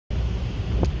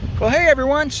Well, hey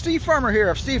everyone, Steve Farmer here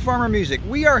of Steve Farmer Music.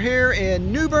 We are here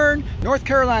in New Bern, North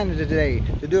Carolina today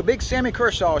to do a big Sammy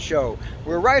Kershaw show.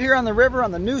 We're right here on the river, on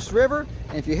the Neuse River,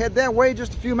 and if you head that way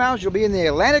just a few miles, you'll be in the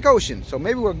Atlantic Ocean. So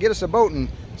maybe we'll get us a boat and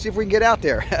see if we can get out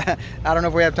there. I don't know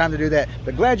if we have time to do that,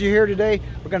 but glad you're here today.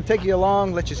 We're going to take you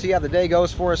along, let you see how the day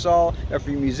goes for us all. If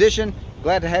you're a musician,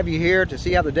 glad to have you here to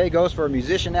see how the day goes for a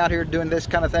musician out here doing this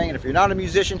kind of thing. And if you're not a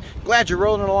musician, glad you're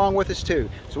rolling along with us too.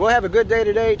 So we'll have a good day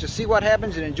today to see what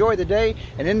happens and enjoy the day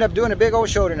and end up doing a big old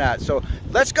show tonight. So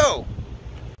let's go.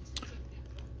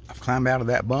 I've climbed out of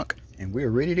that bunk and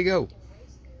we're ready to go.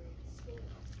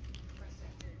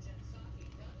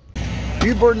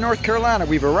 New Bern, North Carolina,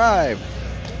 we've arrived.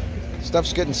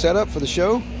 Stuff's getting set up for the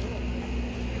show.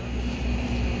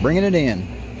 Bringing it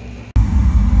in.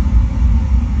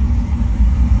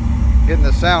 Getting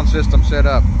the sound system set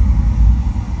up.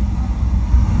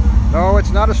 No,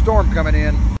 it's not a storm coming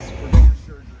in.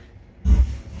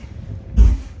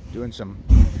 Doing some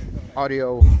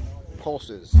audio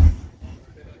pulses.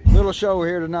 Little show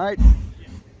here tonight.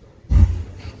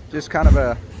 Just kind of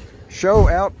a show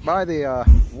out by the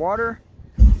water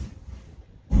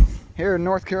here in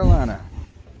North Carolina.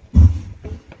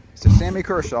 It's a Sammy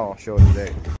Kershaw show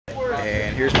today.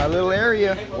 And here's my little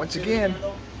area once again.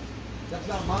 That's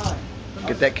not mine.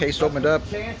 Get that case opened up,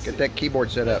 get that keyboard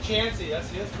set up. Guess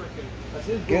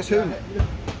who?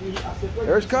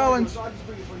 There's Collins.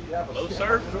 Hello,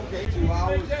 sir.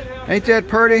 Ain't that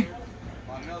pretty?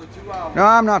 No,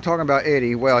 I'm not talking about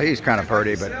Eddie. Well, he's kind of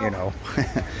pretty, but you know.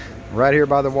 Right here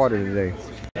by the water today.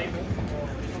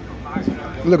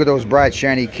 Look at those bright,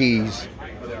 shiny keys.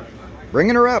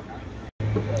 Bringing her up.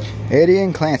 Eddie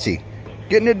and Clancy.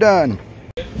 Getting it done.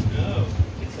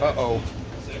 Uh-oh.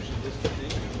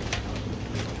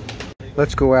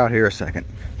 Let's go out here a second.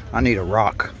 I need a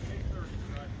rock.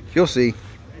 You'll see.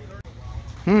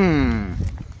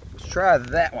 Let's try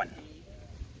that one.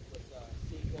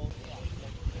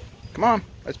 Come on,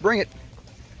 let's bring it.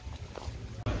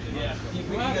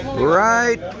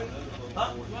 Right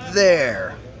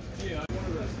there.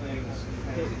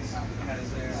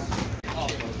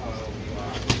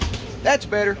 That's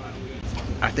better.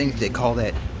 I think they call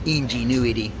that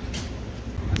ingenuity.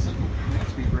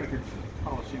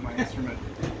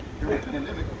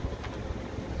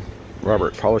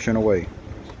 Robert polishing away.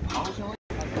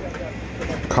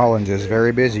 Collins is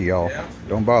very busy, y'all.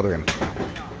 Don't bother him.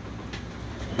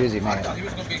 Busy man.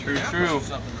 True.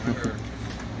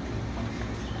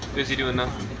 Busy doing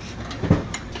nothing.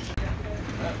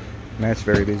 Matt's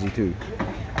very busy too.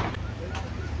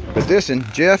 But this one,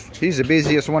 Jeff, he's the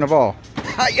busiest one of all.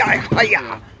 Hi-ya,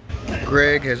 hi-ya.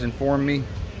 Greg has informed me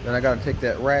that I got to take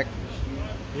that rack.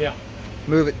 Yeah.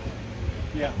 Move it.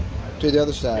 Yeah. To the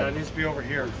other side. Yeah, it needs to be over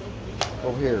here.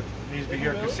 Over here. It needs to be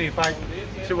here. See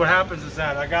what happens is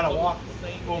that I gotta walk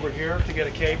over here to get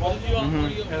a cable,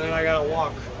 and then I gotta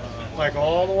walk like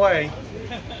all the way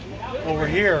over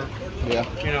here. Yeah.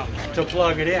 You know, to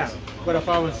plug it in. But if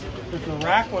the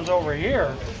rack was over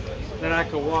here, then I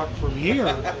could walk from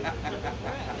here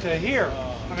to here.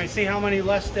 I mean, see how many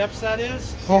less steps that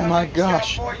is? Oh my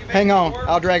gosh. Hang on,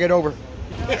 I'll drag it over.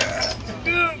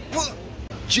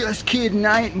 Just kidding,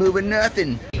 I ain't moving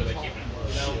nothing.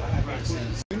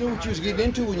 You knew what you was getting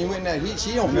into when you went in that heat.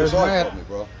 She don't feel sorry for me,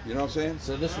 bro. You know what I'm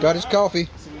saying? Got his coffee.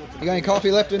 You got any coffee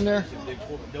left in there?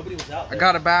 I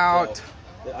got about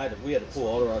a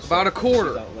quarter. About a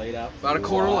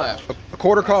quarter left. A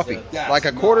quarter coffee. Like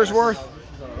a quarter's worth?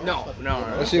 No.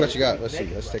 Let's see what you got. Let's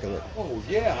see. Let's take a look. Oh,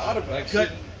 yeah. I'd have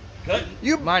cut.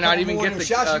 You might not even get the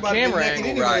camera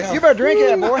angle right. You better drink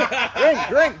that, boy.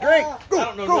 Drink.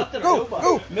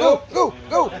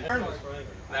 Go.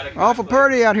 Awful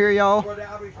pretty out here, y'all. You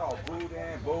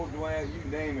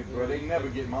name it, bro. They never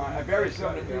get mine. I bury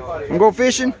something in everybody. Wanna go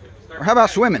fishing? Or how about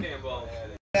swimming?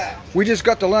 We just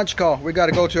got the lunch call. We got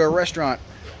to go to a restaurant.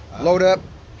 Load up,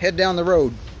 head down the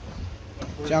road.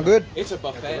 Sound good? It's a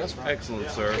buffet.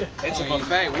 Excellent, sir. It's a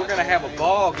buffet. We're going to have a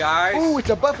ball, guys. Oh, it's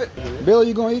a buffet. Billy,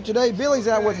 you going to eat today? Billy's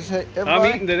out with us. Everybody. I'm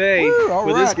eating today with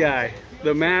right. this guy,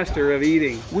 the master of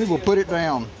eating. We will put it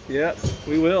down. Yep,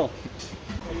 we will.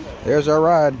 There's our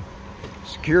ride.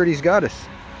 Security's got us.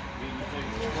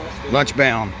 Lunch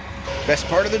bound. Best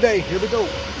part of the day. Here we go.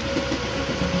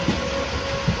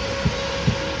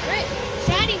 Right,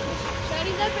 Shotty.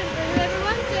 Shotty's open for whoever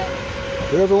wants it.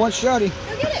 Whoever wants Shotty.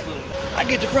 Go get it. I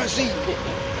get the front seat.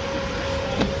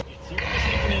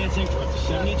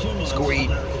 Let's go eat.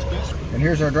 And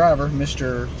here's our driver,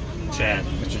 Mr. Chad.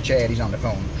 Mr. Chad, he's on the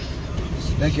phone.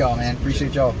 Thank y'all, man.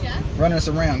 Appreciate y'all running us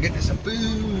around, getting us some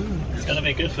food. It's gonna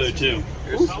be good food too.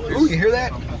 Ooh, you hear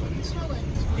that?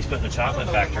 He's putting a chocolate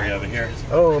factory over here.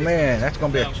 Oh man, that's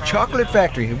gonna be a chocolate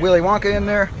factory. Willy Wonka in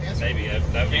there? Maybe, that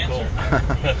would be cool.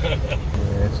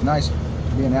 Yeah, it's nice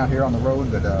being out here on the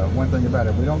road, but one thing about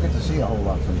it, we don't get to see a whole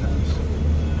lot sometimes.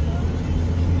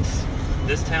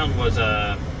 This town was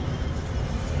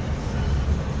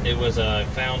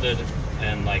founded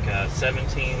in like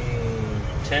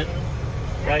 1710,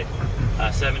 right?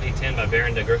 1710 by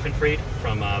Baron de Griffenfried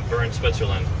from Bern,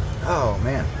 Switzerland. Oh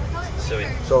man! So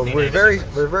we're very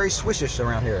Swishish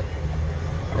around here,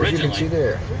 as you can see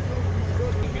there. A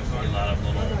lot of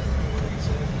little.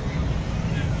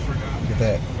 Look at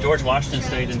that. George Washington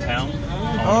stayed in town.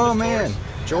 Oh man,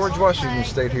 George Washington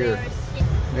stayed here.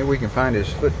 Maybe we can find his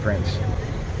footprints.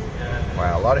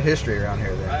 Wow, a lot of history around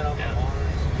here then.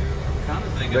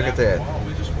 Look at that.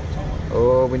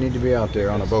 Oh, we need to be out there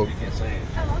on a boat.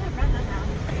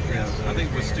 Yeah, I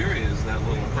think wisteria is that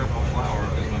little purple flower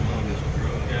because my mom just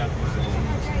grew up. Yeah.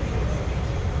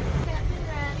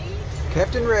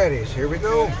 Captain Ratty's, here we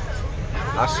go.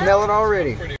 I smell it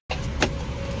already.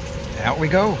 Out we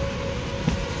go.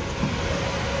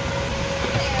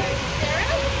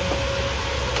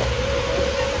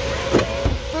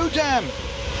 Food time.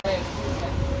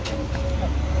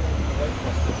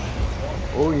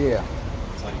 Oh yeah.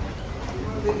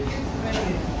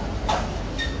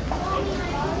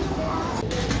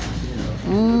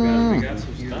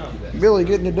 Billy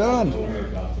getting it done.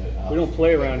 We don't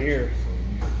play around here.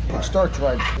 It starts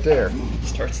right there.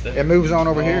 Starts there. It moves on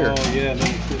over here. Oh yeah,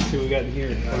 let's see what we got in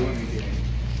here.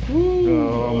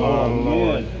 Oh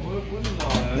man.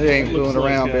 They ain't fooling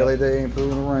around, Billy. They ain't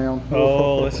fooling around.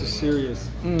 Oh, this is serious.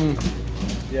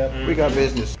 Yep, we got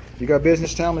business. You got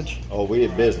business, Talmadge? Oh, we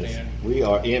in business. We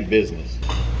are in business.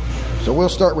 So we'll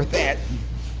start with that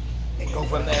and go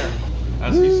from there.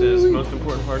 As he says, most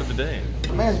important part of the day.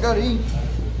 Man's got to eat.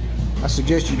 I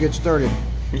suggest you get started.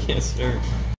 Yes, sir.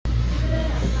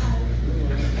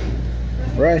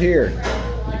 Right here,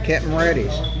 Captain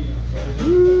Ratty's.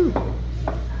 Woo!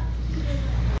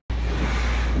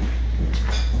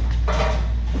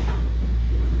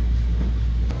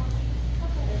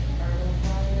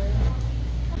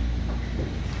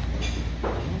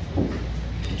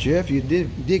 Jeff, you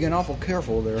digging awful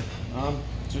careful there. I'm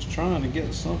just trying to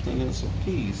get something that's a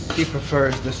piece. He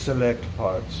prefers the select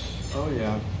parts. Oh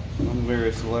yeah, I'm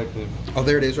very selective. Oh,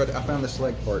 there it is. Right there. I found the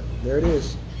select part. There it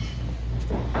is.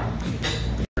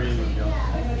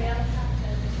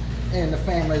 And the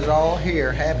family's all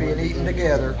here, happy and eating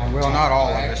together. Well, not all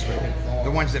of us, but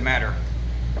the ones that matter.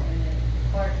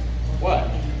 What?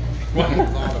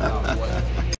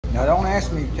 Now, don't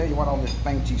ask me to tell you what all this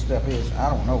fancy stuff is.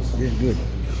 I don't know. It's good.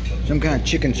 Some kind of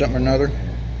chicken something or another,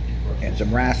 and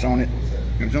some rice on it,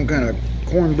 and some kind of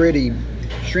cornbready,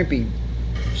 shrimpy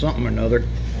something or another.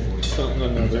 Something or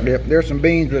another. Yep, there's some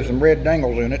beans with some red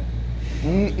dangles in it.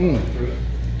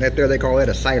 That there, they call that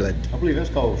a salad. I believe that's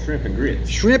called shrimp and grits.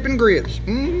 Shrimp and grits.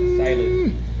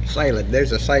 Salad. Salad.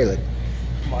 There's a salad.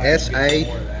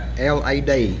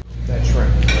 S-A-L-A-D. That's right.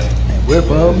 And we're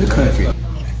from the country. You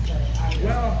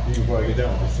can probably get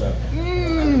down with this stuff.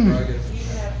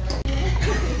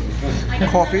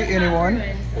 Coffee, anyone?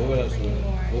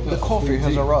 The coffee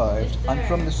has arrived. I'm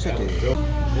from the city.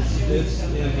 It's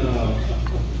in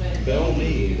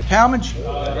Bellmead. Talmadge,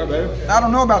 I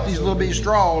don't know about these little bitty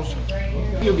straws.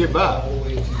 You'll get by.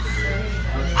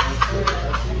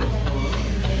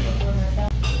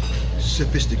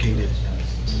 Sophisticated.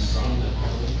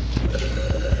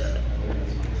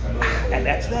 And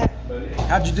that's that.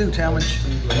 How'd you do, Talmadge?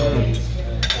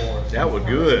 That was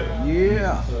good.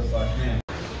 Yeah.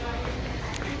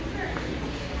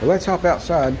 Well, let's hop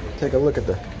outside, take a look at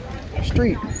the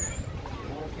street.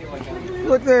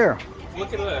 Look there.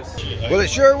 Look at us. Well, it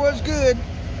sure was good.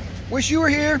 Wish you were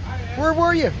here. Where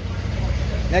were you?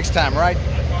 Next time, right?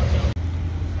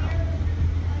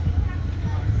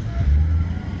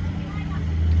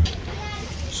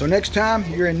 So next time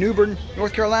you're in New Bern,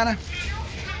 North Carolina,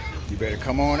 you better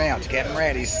come on out to Captain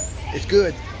Ratty's. It's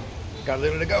good. Got a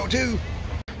little to go too.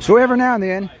 So every now and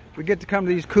then, we get to come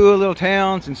to these cool little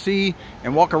towns and see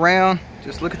and walk around.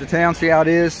 Just look at the town, see how it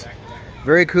is.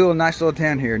 Very cool, nice little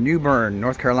town here, New Bern,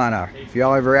 North Carolina. If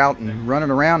y'all ever out and running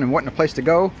around and wanting a place to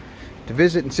go to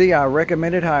visit and see, I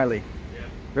recommend it highly.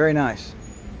 Very nice.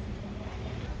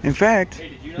 In fact,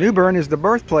 New Bern is the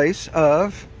birthplace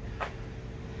of,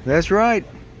 that's right,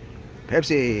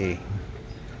 Pepsi.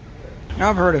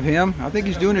 I've heard of him. I think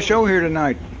he's doing a show here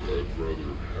tonight.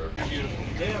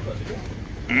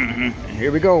 And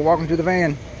here we go, walking to the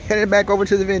van. Headed back over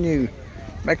to the venue.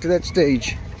 Back to that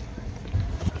stage.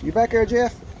 You back there,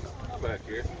 Jeff? I'm back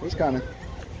here. He's coming.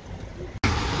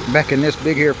 Back in this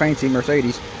big here fancy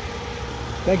Mercedes.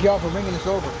 Thank y'all for bringing us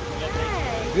over.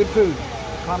 Good food.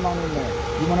 Come on in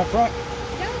there. You want up front?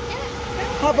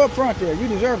 Hop up front there. You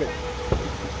deserve it.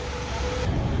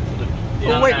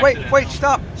 Oh, wait,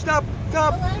 stop. A lot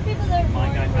of people that are My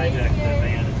guy hijacked the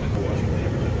van and took a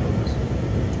Washington.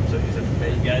 So he's a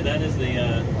fake guy. That is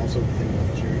the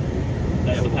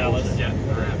that's the palace. Yeah.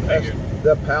 That's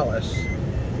the palace.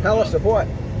 Palace of what?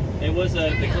 It was the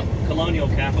colonial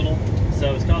capital.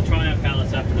 So it's called Triumph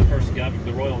Palace after the first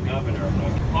the royal governor.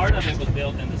 Part of it was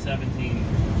built in the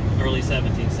early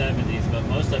 1770s, but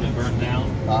most of it burned down.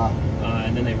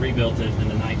 And then they rebuilt it in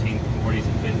the 1940s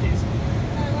and 50s.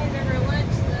 I remember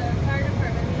once the fire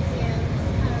department museum is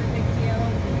kind of a big deal.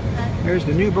 Here's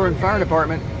the New Bern Fire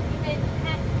Department.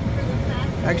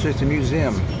 Actually, it's a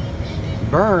museum.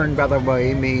 Bern, by the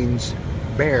way, means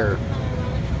bear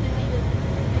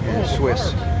in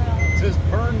Swiss. It says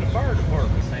Bern the fire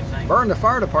department. Same thing. Bern the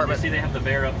fire department. You see, they have the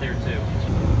bear up there too.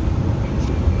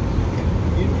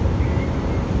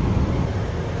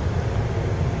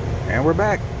 And we're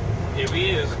back. Here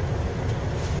he is.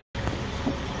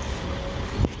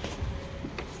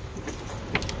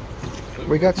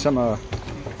 We got some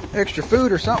extra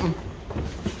food or something.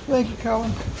 Thank you,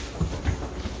 Colin.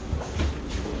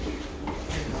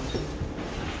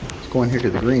 Let's go in here to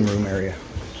the green room area.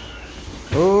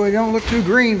 Oh, it don't look too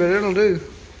green, but it'll do.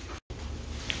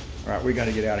 All right, we got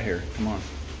to get out of here. Come on.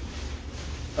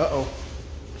 Uh-oh.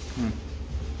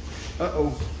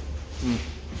 Uh-oh.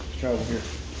 Let's try over here.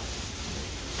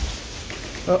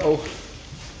 Uh-oh.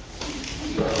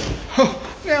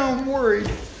 Oh, now I'm worried.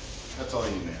 That's all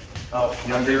you need. Oh,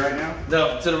 you hungry right now?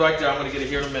 No, to the right there. I'm going to get it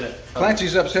here in a minute.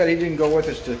 Clancy's upset he didn't go with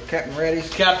us to Captain Ratty's.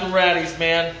 Captain Ratty's,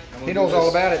 man. He knows all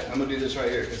about it. I'm gonna do this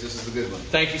right here because this is the good one.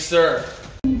 Thank you, sir.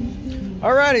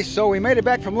 Alrighty, so we made it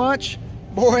back from lunch.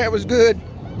 Boy, it was good.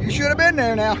 You should have been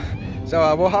there now.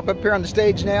 So we'll hop up here on the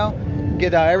stage now,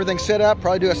 get everything set up,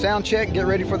 probably do a sound check, get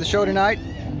ready for the show tonight.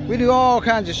 We do all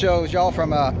kinds of shows, y'all,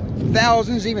 from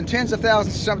thousands, even tens of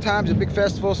thousands sometimes at big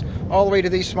festivals, all the way to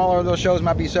these smaller little shows.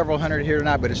 Might be several hundred here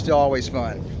tonight, but it's still always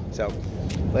fun. So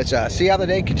let's see how the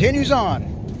day continues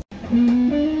on.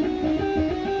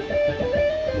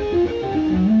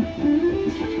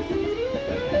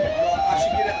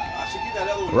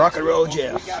 Rock and roll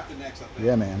Jeff.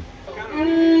 Yeah, man.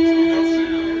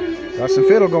 Got some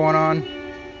fiddle going on.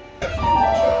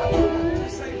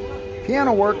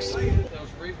 Piano works.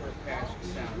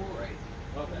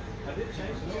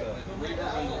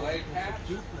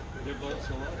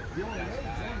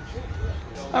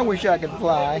 I wish I could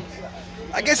fly.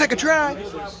 I guess I could try.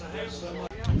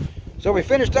 So we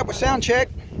finished up with sound check.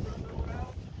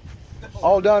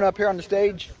 All done up here on the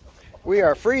stage. We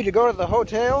are free to go to the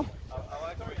hotel,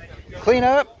 clean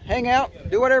up, hang out,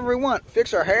 do whatever we want.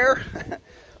 Fix our hair,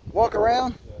 walk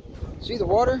around, see the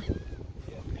water.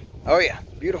 Oh yeah,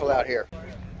 beautiful out here.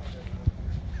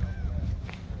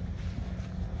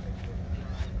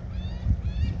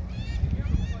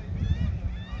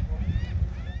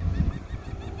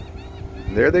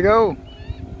 There they go.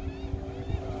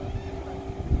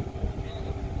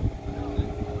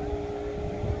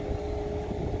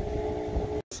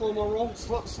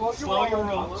 Slow your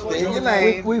roll. Stay in your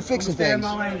lane. We fixing things.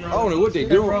 I don't know what they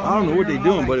doing. I don't know what they're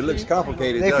doing, but it looks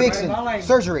complicated. They fixing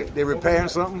surgery. They repairing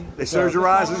something. They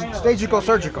surgerizing.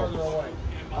 Surgical.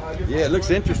 Yeah, it looks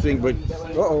interesting, but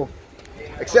Uh-oh.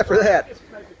 Except for that.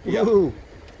 Yep. Woohoo.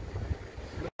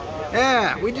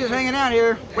 Yeah, we just hanging out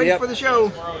here, waiting for the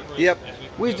show. Yep.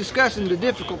 We was discussing the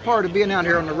difficult part of being out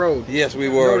here on the road. Yes, we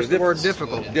were. Notice the word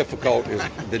difficult.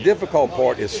 The difficult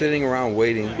part is sitting around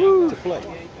waiting to play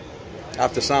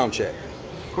after sound check.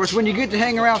 Of course, when you get to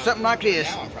hang around something like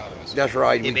this. That's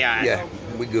right. You'll be all right. Yeah,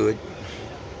 we good.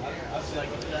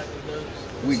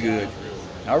 We good.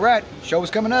 All right, show's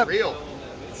coming up. Yeah,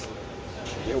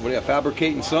 well, they're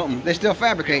fabricating something. They still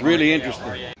fabricate. Really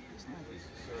interesting.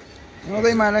 Well,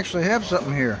 they might actually have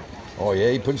something here. Oh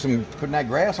yeah, he putting that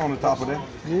grass on the top of that.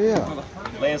 Yeah.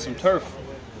 Laying some turf.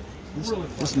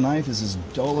 This knife is as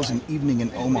dull as an evening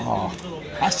in Omaha.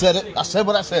 I said it. I said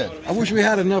what I said. I wish we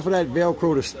had enough of that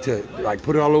Velcro to like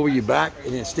put it all over your back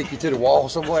and then stick you to the wall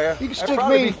somewhere. You can That'd stick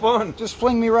probably me. be fun. Just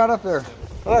fling me right up there.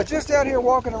 Just out here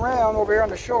walking around over here on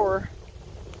the shore,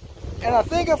 and I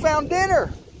think I found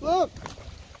dinner. Look.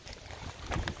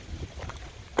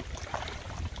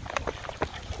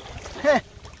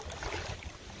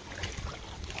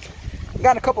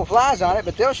 Got a couple flies on it,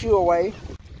 but they'll shoo away.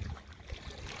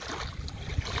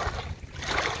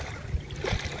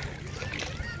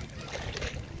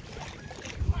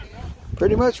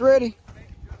 Pretty much ready.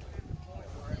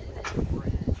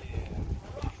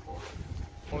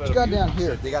 he got down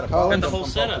here? Got the whole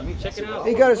setup. Check it out.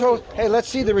 He got his whole. Hey, let's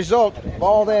see the result of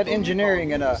all that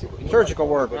engineering and surgical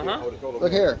work.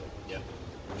 Look here.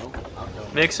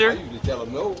 Mixer,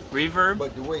 reverb,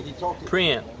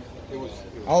 preamp.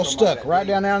 All stuck right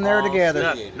down there together.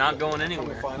 Stuck. Not going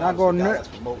anywhere. Not going.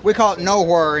 We call it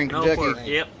nowhere in Kentucky. Nowhere.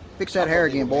 Yep. Fix that hair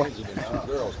again, boy.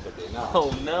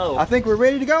 Oh no. I think we're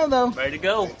ready to go though. Ready to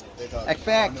go. In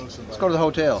fact, let's go to the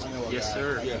hotel. Yes,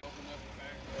 sir.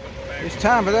 It's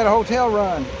time for that hotel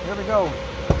run. Here we go.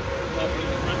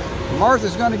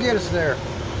 Martha's going to get us there.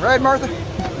 Right, Martha?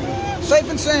 Safe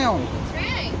and sound. That's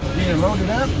right. You loaded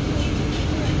up?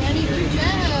 Ready to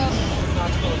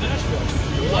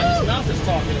His mouth is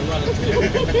talking and running too.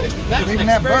 That's leaving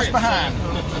that bus behind.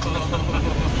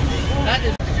 That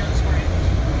is.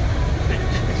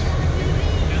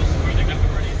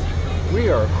 We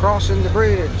are crossing the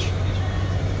bridge. This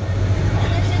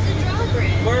is a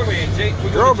drawbridge. Where are we? In we going to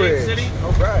Drawbridge. James City?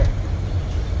 Okay.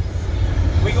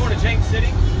 We going to James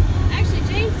City? Actually,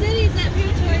 James City is up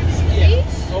here towards the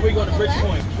beach. Or we going to Bridge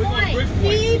Point? We're going to Bridge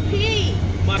Point. PP.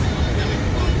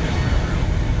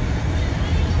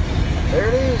 There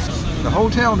it is. The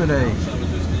hotel today.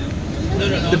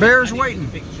 The bear's waiting.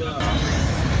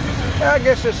 I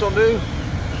guess this will do.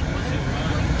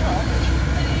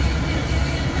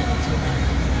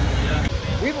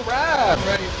 We've arrived.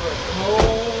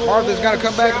 Martha's going to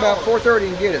come back about 4:30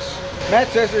 and get us. Matt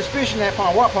says there's fish in that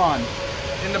pond. What pond?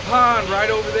 In the pond,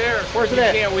 right over there. Where's it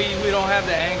at? We don't have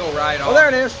the angle right on. Oh, there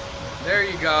it is. There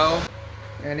you go.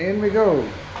 And in we go.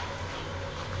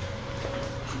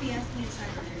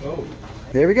 Oh.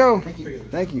 There we go.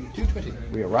 Thank you.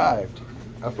 We arrived.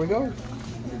 Up we go.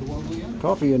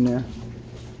 Coffee in there.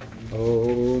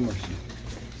 Oh, mercy.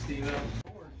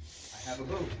 I have a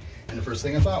boat. And the first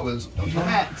thing I thought was, don't you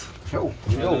hat. Oh,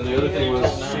 The other thing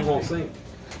was, she won't sing.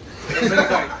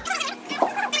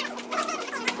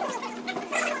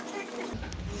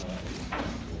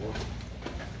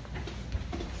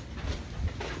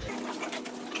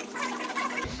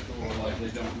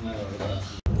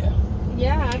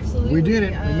 Yeah, absolutely. we did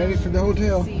it. We made it for the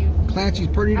hotel. Clancy's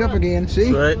purdied up again.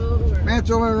 See? Right.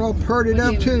 Matt's over there all purdied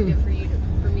up too.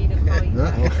 For me to call you.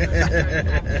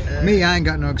 Me, I ain't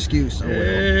got no excuse. Oh, well.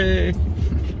 Hey.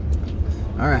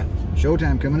 All right,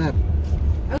 showtime coming up.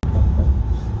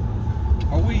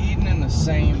 Are we eating in the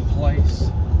same place?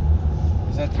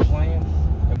 Is that the plan?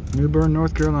 New Bern,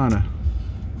 North Carolina.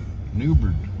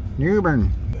 Newbern. New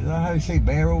Bern. Is that how you say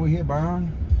bear over here,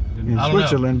 Bern? In I don't know.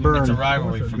 Switzerland, Bern It's a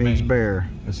rivalry for means me. bear.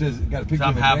 It says it got a picture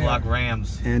I'm of a bear. Havelock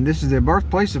Rams. And this is the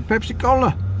birthplace of Pepsi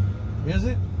Cola. Is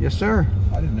it? Yes, sir.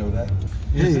 I didn't know that.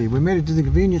 Hey, we made it to the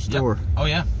convenience store. Oh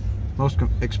yeah. Most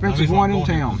expensive one in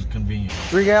town. Convenient.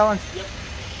 3 gallons? Yep.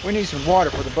 We need some water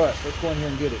for the bus. Let's go in here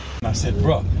and get it. And I said,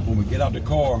 bruh, when we get out the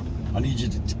car, I need you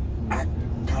to, I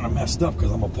kind of messed up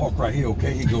because I'm going to park right here,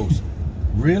 okay? He goes,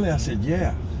 really? I said,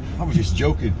 yeah. I was just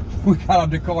joking. We got out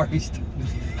the car. I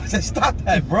said, stop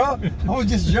that, bruh. I was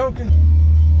just joking.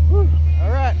 Whew.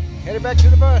 All right, headed back to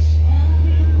the bus.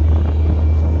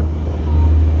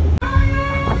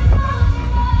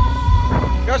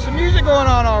 Got some music going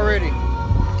on already.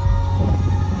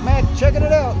 Matt, checking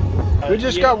it out. We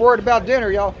just got word about dinner,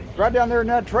 y'all. Right down there in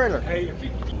that trailer. Hey,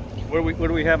 what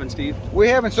are we having, Steve? We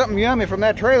having something yummy from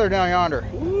that trailer down yonder.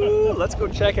 Ooh, let's go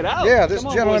check it out. Yeah, this Come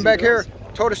on, gentleman boys back and here girls.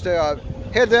 told us to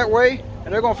head that way,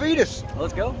 and they're gonna feed us.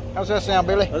 Let's go. How's that sound,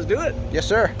 Billy? Let's do it. Yes,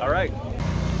 sir. All right.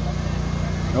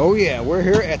 Oh yeah, we're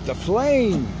here at the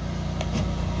Flame.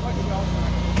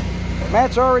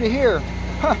 Matt's already here.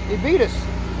 Huh, he beat us.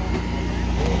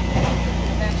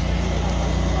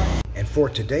 And for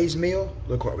today's meal,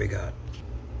 look what we got.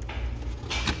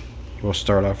 We'll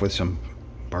start off with some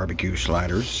barbecue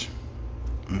sliders,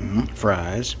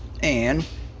 fries, and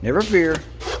never fear,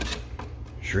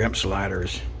 shrimp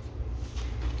sliders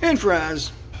and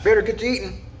fries. Better get to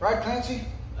eating, right, Clancy?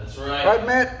 That's right. Right,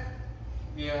 Matt?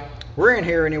 Yeah. We're in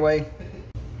here anyway.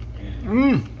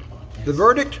 The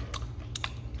verdict?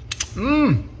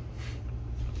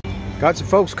 Got some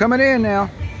folks coming in now.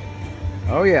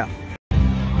 Oh yeah.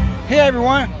 Hey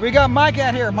everyone, we got Mike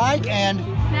out here. Mike and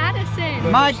Madison.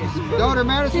 Mike's daughter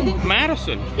Madison.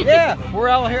 Madison. Yeah, we're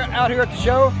out here at the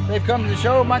show. They've come to the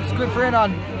show. Mike's a good friend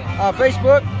on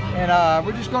Facebook, and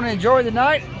we're just going to enjoy the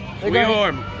night. They're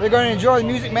going to enjoy the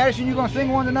music. Madison, you going to sing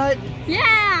one tonight?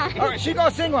 Yeah. All right, she's going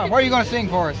to sing one. What are you going to sing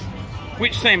for us?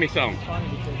 Which Sammy song?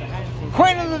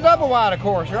 Queen of the Double Wide, of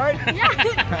course, right?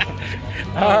 Yeah.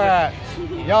 All right.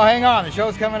 Y'all hang on. The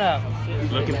show's coming up.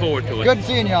 Looking forward to it. Good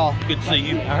seeing y'all. Good to see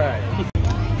you. All right.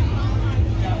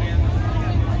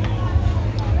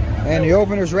 And the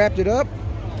openers wrapped it up.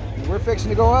 We're fixing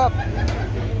to go up.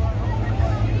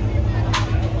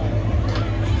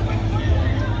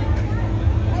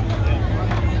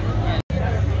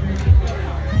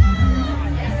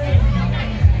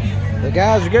 The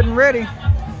guys are getting ready.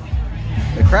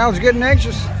 The crowd's getting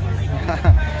anxious.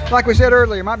 Like we said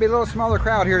earlier, might be a little smaller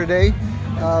crowd here today.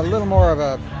 A little more of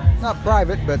a, not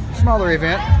private, but smaller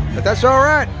event. But that's all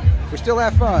right. We still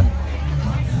have fun.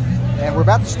 And we're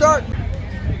about to start.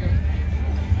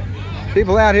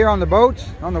 People out here on the boats,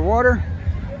 on the water.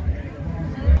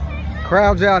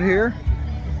 Crowds out here,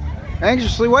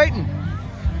 anxiously waiting.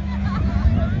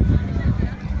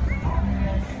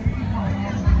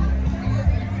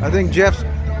 I think Jeff's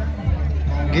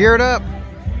geared up,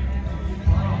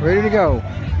 ready to go.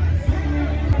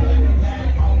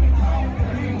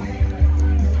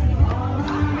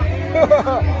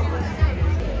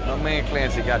 My man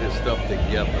Clancy got his stuff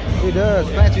together. He does.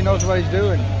 Clancy knows what he's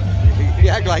doing. He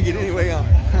act like it anyway, huh?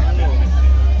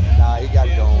 Nah, he got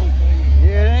it going.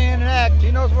 Yeah, it ain't an act. He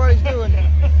knows what he's doing.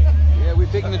 Yeah, we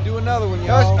fixing to do another one,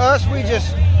 y'all. Us, we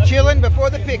just chilling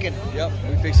before the picking. Yep,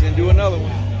 we fixing to do another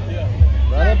one.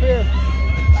 Right up here.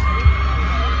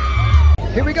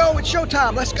 Here we go. It's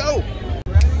showtime. Let's go.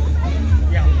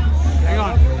 Yeah. Hang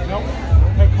on. Nope.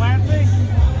 Hey, Clancy.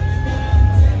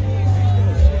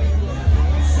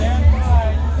 Stand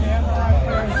by. Stand by.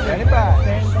 Stand by.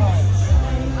 Stand by.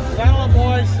 Saddle up,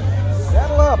 boys.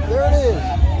 Saddle up. There it is.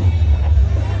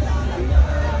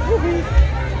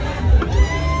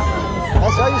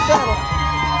 That's how you saddle.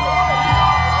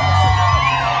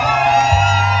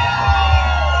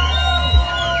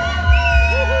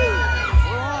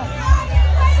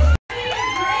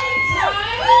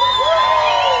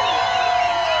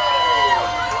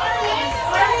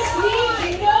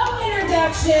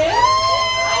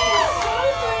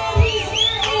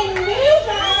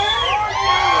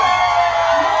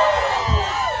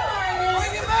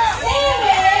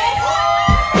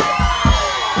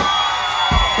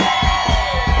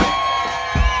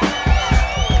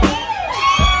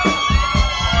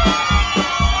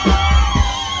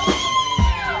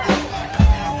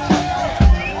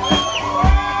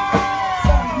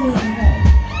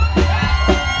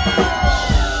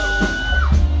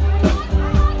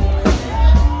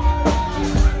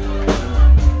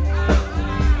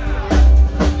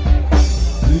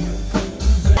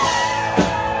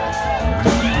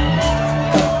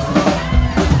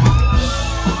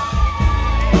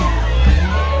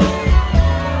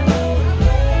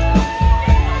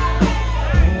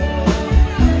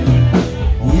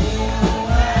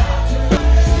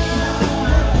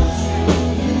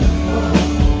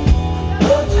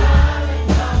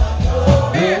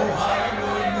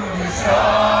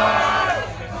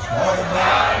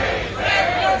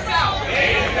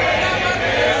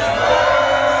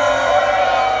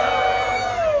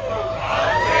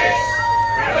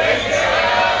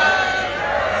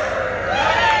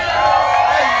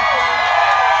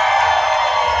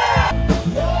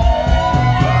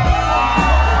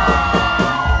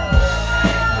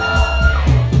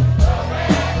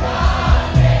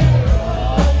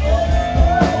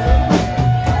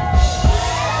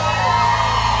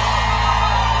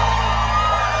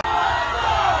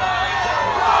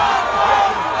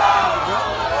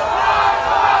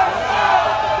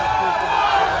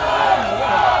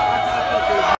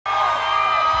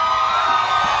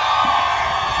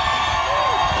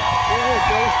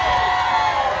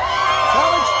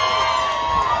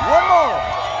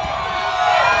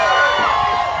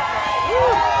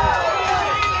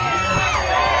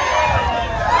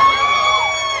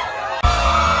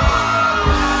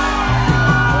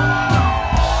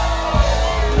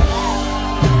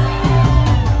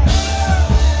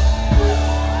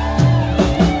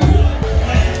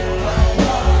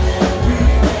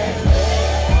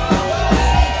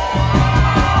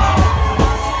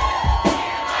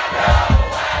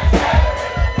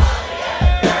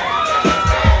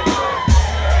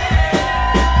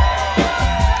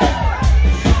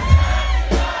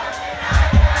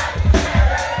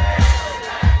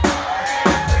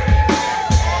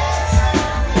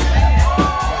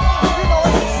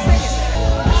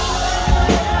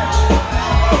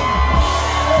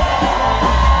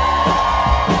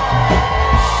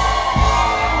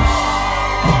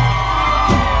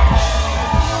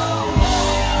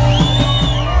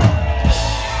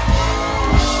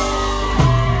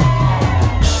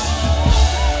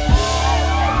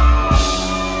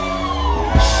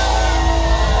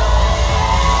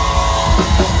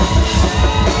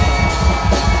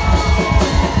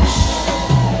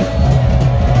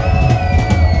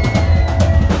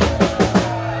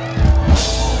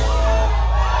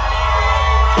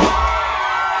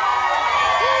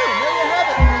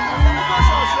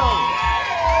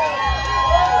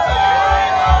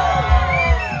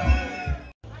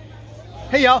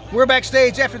 Hey y'all, we're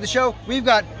backstage after the show. We've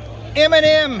got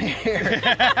M&M here.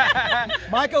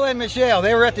 Michael and Michelle,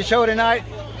 they were at the show tonight.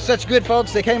 Such good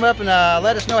folks. They came up and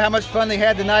let us know how much fun they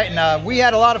had tonight, and we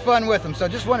had a lot of fun with them. So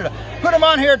just wanted to put them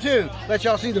on here too. Let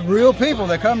y'all see the real people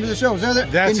that come to the shows. That's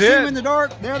it. Can you see them in the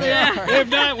dark? There they are. If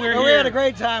not, we're here. We had a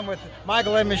great time with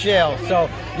Michael and Michelle. So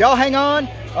y'all hang on.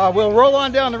 We'll roll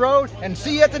on down the road and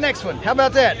see you at the next one. How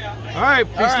about that? All right.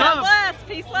 Peace, love. God bless.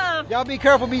 Peace, love. Y'all be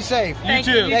careful. Be safe. Thank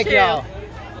you. Thank y'all.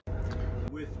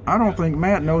 I don't think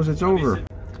Matt knows it's over.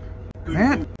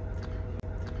 Matt?